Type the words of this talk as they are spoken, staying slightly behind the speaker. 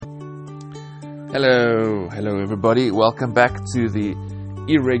Hello everybody. Welcome back to the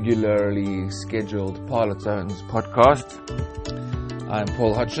irregularly scheduled Parlotones podcast. I'm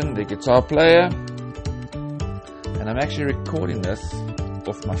Paul Hutchin, the guitar player, and I'm actually recording this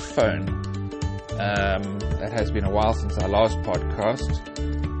off my phone. It has been a while since our last podcast,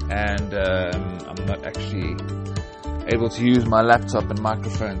 and I'm not actually able to use my laptop and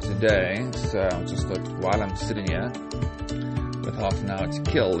microphone today, so I just thought while I'm sitting here with half an hour to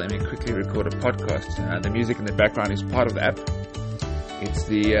kill, let me quickly record a podcast. The music in the background is part of the app. It's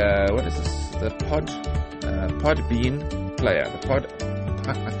the the Podbean player. The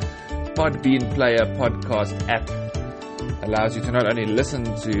Podbean player podcast app allows you to not only listen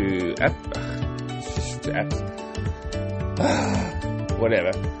to apps.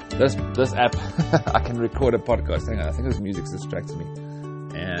 Whatever. This app, I can record a podcast. Hang on, I think this music's distracting me.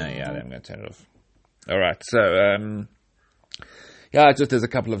 Yeah, I'm going to turn it off. All right, so there's a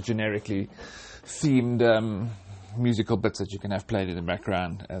couple of generically themed musical bits that you can have played in the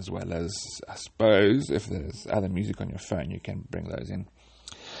background, as well as, I suppose, if there's other music on your phone, you can bring those in.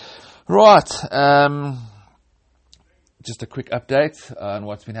 Right, just a quick update on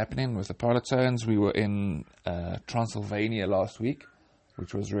what's been happening with the Parlotones. We were in Transylvania last week,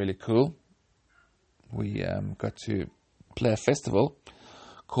 which was really cool. We got to play a festival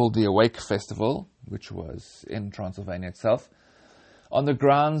called the Awake Festival, which was in Transylvania itself, on the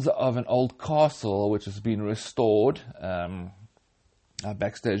grounds of an old castle which has been restored. Our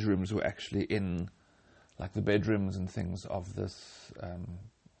backstage rooms were actually in like the bedrooms and things of this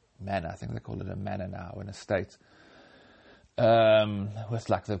manor. I think they call it a manor now, an estate. With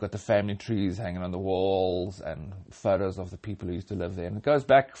like they've got the family trees hanging on the walls and photos of the people who used to live there. And it goes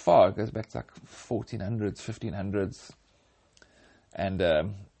back far. It goes back to like 1400s, 1500s. And,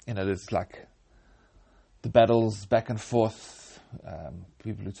 there's like the battles back and forth.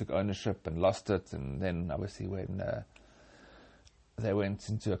 People who took ownership and lost it, and then obviously when they went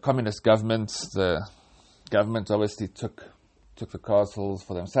into a communist government, the government obviously took the castles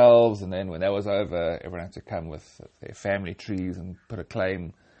for themselves, and then when that was over, everyone had to come with their family trees and put a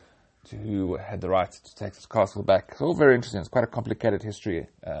claim to who had the right to take this castle back. It's all very interesting. It's quite a complicated history.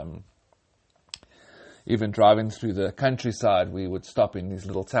 Even driving through the countryside, we would stop in these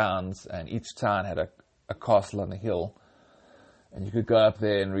little towns, and each town had a castle on the hill. And you could go up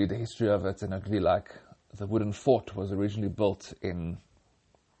there and read the history of it, and it would be like the wooden fort was originally built in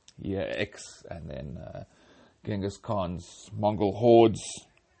year X, and then Genghis Khan's Mongol hordes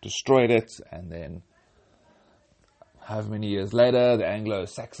destroyed it, and then however many years later, the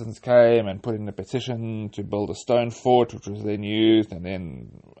Anglo-Saxons came and put in a petition to build a stone fort, which was then used, and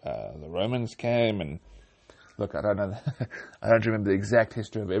then the Romans came, and look, I don't know, I don't remember the exact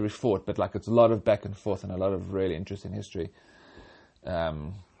history of every fort, but like it's a lot of back and forth and a lot of really interesting history. So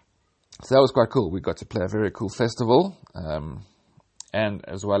that was quite cool. We got to play a very cool festival, and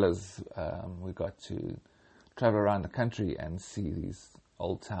as well as we got to travel around the country and see these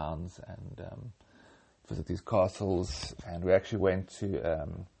old towns and visit these castles. And we actually went to,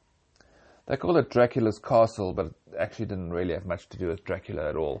 they call it Dracula's Castle, but it actually didn't really have much to do with Dracula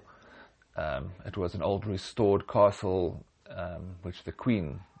at all. It was an old restored castle which the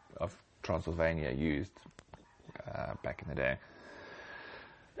Queen of Transylvania used back in the day.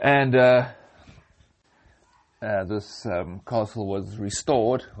 And this castle was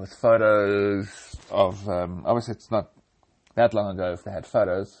restored with photos of, obviously it's not that long ago if they had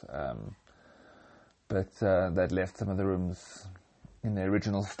photos, but they'd left some of the rooms in their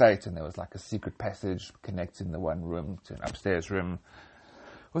original state, and there was like a secret passage connecting the one room to an upstairs room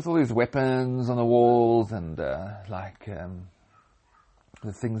with all these weapons on the walls and the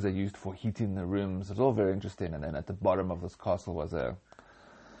things they used for heating the rooms. It was all very interesting. And then at the bottom of this castle was a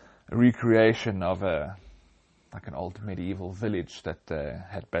recreation of an old medieval village that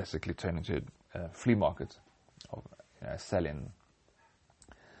had basically turned into a flea market of selling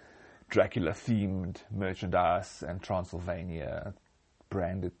Dracula-themed merchandise and Transylvania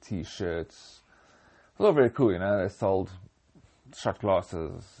branded T-shirts. It was all very cool, They sold shot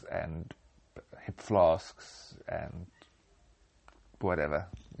glasses and hip flasks and whatever,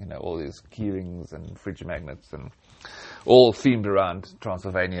 all these key rings and fridge magnets and all themed around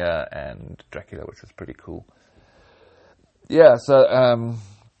Transylvania and Dracula, which was pretty cool. Yeah, so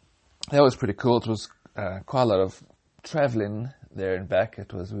that was pretty cool. It was quite a lot of traveling there and back.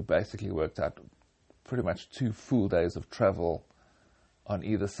 We basically worked out pretty much 2 full days of travel on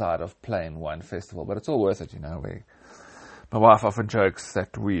either side of playing one festival, but it's all worth it, My wife often jokes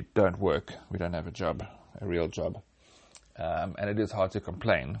that we don't work, we don't have a job, a real job, and it is hard to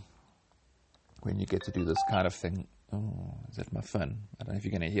complain when you get to do this kind of thing Oh, is that my phone? I don't know if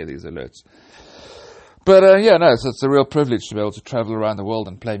you're going to hear these alerts. But so it's a real privilege to be able to travel around the world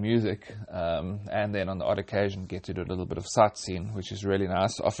and play music, and then on the odd occasion get to do a little bit of sightseeing, which is really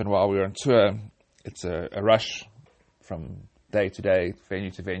nice. Often while we're on tour, it's a rush from day to day, venue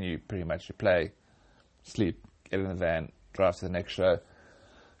to venue. Pretty much you play, sleep, get in the van, drive to the next show,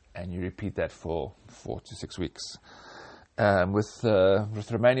 and you repeat that for 4 to 6 weeks.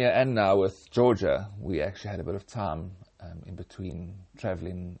 With Romania and now with Georgia, we actually had a bit of time in between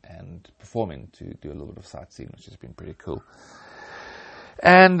traveling and performing to do a little bit of sightseeing, which has been pretty cool.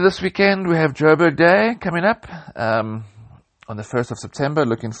 And this weekend we have Joburg Day coming up on the 1st of September.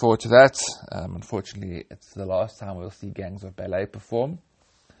 Looking forward to that. Unfortunately, it's the last time we'll see Gangs of Ballet perform.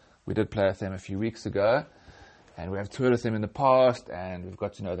 We did play with them a few weeks ago, and we have toured with them in the past, and we've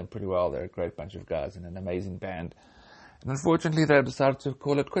got to know them pretty well. They're a great bunch of guys and an amazing band. And unfortunately, they've decided to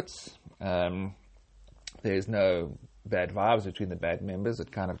call it quits. There's no bad vibes between the band members.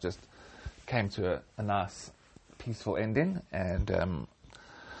 It kind of just came to a nice, peaceful ending. And,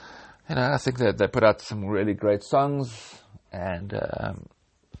 I think that they put out some really great songs. And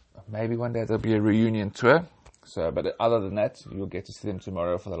maybe one day there'll be a reunion tour. But other than that, you'll get to see them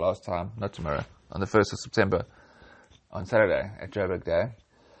tomorrow for the last time. Not tomorrow, on the 1st of September, on Saturday at Joburg Day.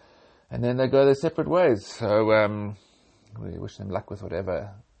 And then they go their separate ways. So, we wish them luck with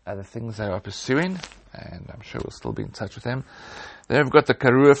whatever other things they are pursuing, and I'm sure we'll still be in touch with them. Then we've got the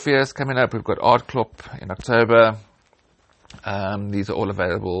Karoo Fairs coming up. We've got Art Club in October. These are all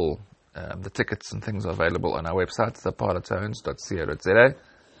available. The tickets and things are available on our website, theparlotones.co.za.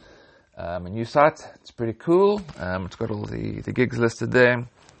 A new site. It's pretty cool. It's got all the gigs listed there.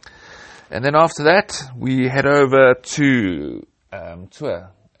 And then after that, we head over to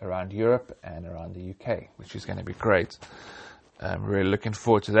tour around Europe and around the UK, which is going to be great. We're really looking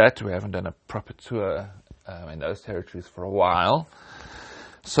forward to that. We haven't done a proper tour in those territories for a while.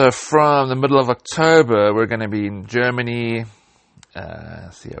 So from the middle of October, we're going to be in Germany.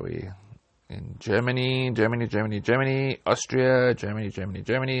 In Germany, Austria,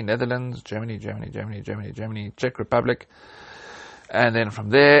 Germany, Netherlands, Germany, Czech Republic. And then from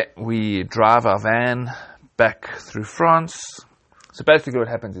there, we drive our van back through France. So basically what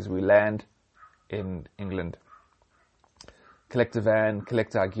happens is we land in England, collect a van,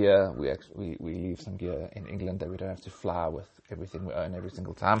 collect our gear. We leave some gear in England that we don't have to fly with everything we own every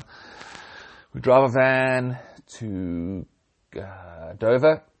single time. We drive a van to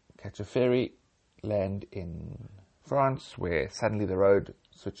Dover, catch a ferry, land in France, where suddenly the road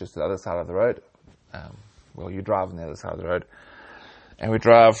switches to the other side of the road. You drive on the other side of the road. And we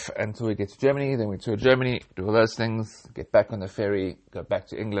drive until we get to Germany, then we tour Germany, do all those things, get back on the ferry, go back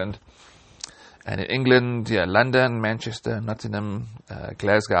to England. And in England, London, Manchester, Nottingham,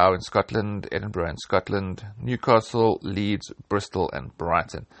 Glasgow in Scotland, Edinburgh in Scotland, Newcastle, Leeds, Bristol, and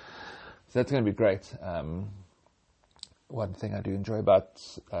Brighton. So that's going to be great. One thing I do enjoy about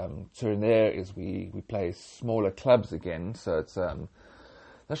touring there is we play smaller clubs again, so it's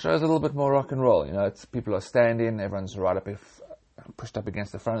the show's a little bit more rock and roll. It's people are standing, everyone's right up pushed up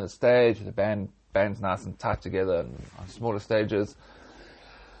against the front of the stage. The band's nice and tight together on smaller stages,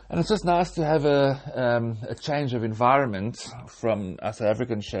 and it's just nice to have a change of environment from our South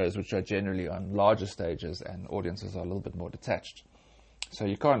African shows, which are generally on larger stages and audiences are a little bit more detached. So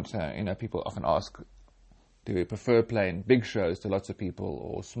you can't, people often ask, do we prefer playing big shows to lots of people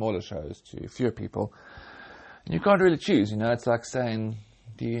or smaller shows to fewer people? And you can't really choose. It's like saying,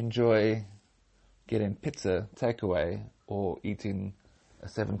 do you enjoy getting pizza takeaway or eating a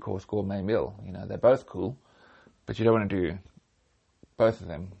 7-course gourmet meal? They're both cool, but you don't want to do both of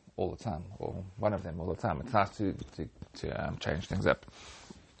them all the time, or one of them all the time. It's nice to change things up.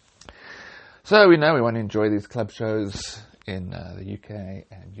 So we want to enjoy these club shows in the UK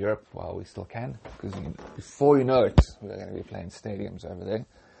and Europe while we still can, because before you know it, we're going to be playing stadiums over there,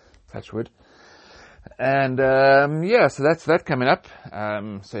 touch wood. And so that's that coming up.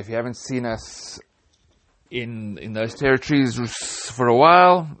 So if you haven't seen us in those territories for a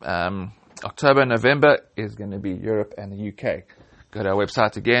while, October, November is going to be Europe and the UK. Go to our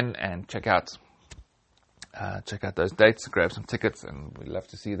website again and check out those dates, grab some tickets, and we'd love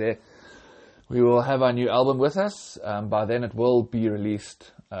to see you there. We will have our new album with us. By then it will be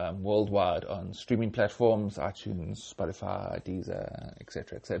released worldwide on streaming platforms, iTunes, Spotify, Deezer,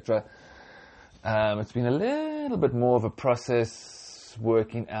 etc., etc. It's been a little bit more of a process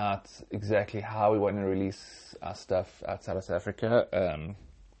working out exactly how we want to release our stuff outside of South Africa.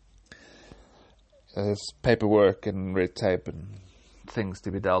 There's paperwork and red tape and things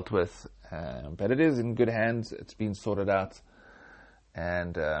to be dealt with, but it is in good hands. It's been sorted out,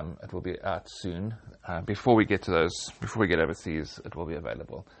 and it will be out soon. Before we get overseas, it will be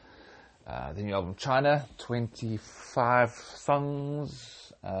available. The new album, China, 25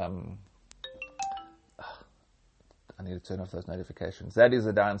 songs. I need to turn off those notifications. That is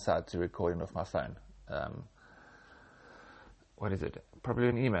the downside to recording off my phone. What is it? Probably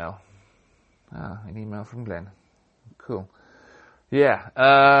an email. An email from Glenn. Cool. Yeah.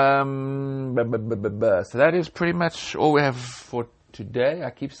 So that is pretty much all we have for today.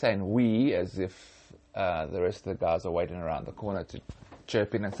 I keep saying we as if the rest of the guys are waiting around the corner to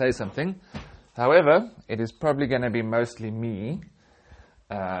chirp in and say something. However, it is probably going to be mostly me.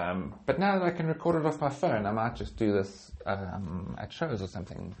 But now that I can record it off my phone, I might just do this at shows or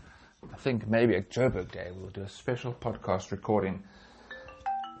something. I think maybe at Joburg Day we'll do a special podcast recording.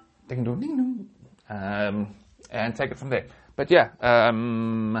 Ding dong, ding dong. And take it from there. But yeah,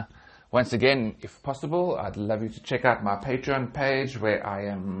 once again, if possible, I'd love you to check out my Patreon page where I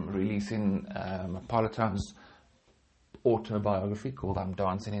am releasing Politan's autobiography called I'm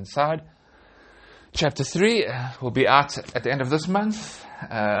Dancing Inside. Chapter 3 will be out at the end of this month.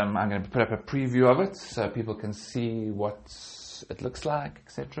 I'm going to put up a preview of it so people can see what it looks like,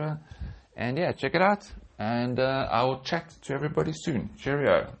 etc. And yeah, check it out. And I will chat to everybody soon.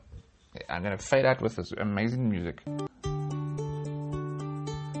 Cheerio. I'm going to fade out with this amazing music.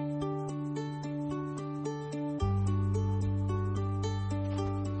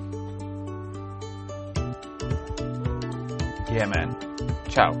 Yeah, man.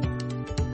 Ciao.